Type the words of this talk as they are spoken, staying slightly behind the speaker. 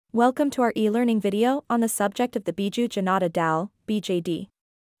Welcome to our e-learning video on the subject of the Biju Janata Dal, BJD.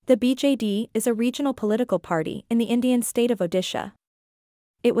 The BJD is a regional political party in the Indian state of Odisha.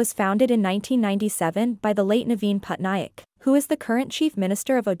 It was founded in 1997 by the late Naveen Patnaik, who is the current Chief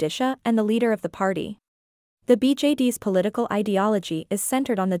Minister of Odisha and the leader of the party. The BJD's political ideology is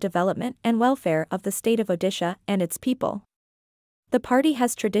centered on the development and welfare of the state of Odisha and its people. The party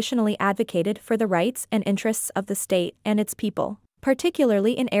has traditionally advocated for the rights and interests of the state and its people,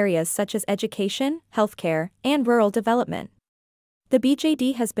 particularly in areas such as education, healthcare, and rural development. The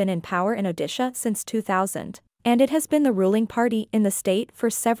BJD has been in power in Odisha since 2000, and it has been the ruling party in the state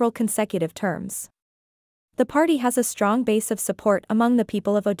for several consecutive terms. The party has a strong base of support among the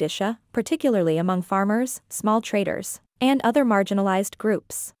people of Odisha, particularly among farmers, small traders, and other marginalized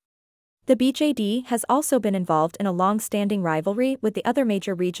groups. The BJD has also been involved in a long-standing rivalry with the other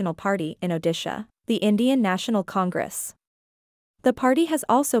major regional party in Odisha, the Indian National Congress. The party has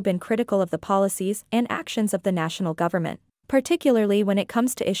also been critical of the policies and actions of the national government, particularly when it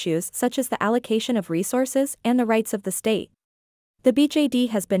comes to issues such as the allocation of resources and the rights of the state. The BJD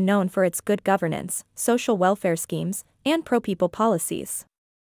has been known for its good governance, social welfare schemes, and pro-people policies.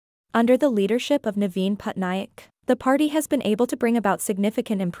 Under the leadership of Naveen Patnaik, the party has been able to bring about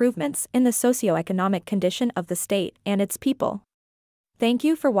significant improvements in the socio-economic condition of the state and its people. Thank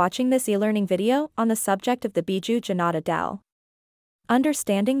you for watching this e-learning video on the subject of the Biju Janata Dal.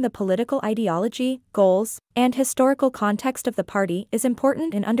 Understanding the political ideology, goals, and historical context of the party is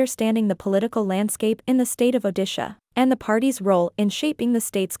important in understanding the political landscape in the state of Odisha, and the party's role in shaping the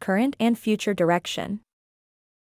state's current and future direction.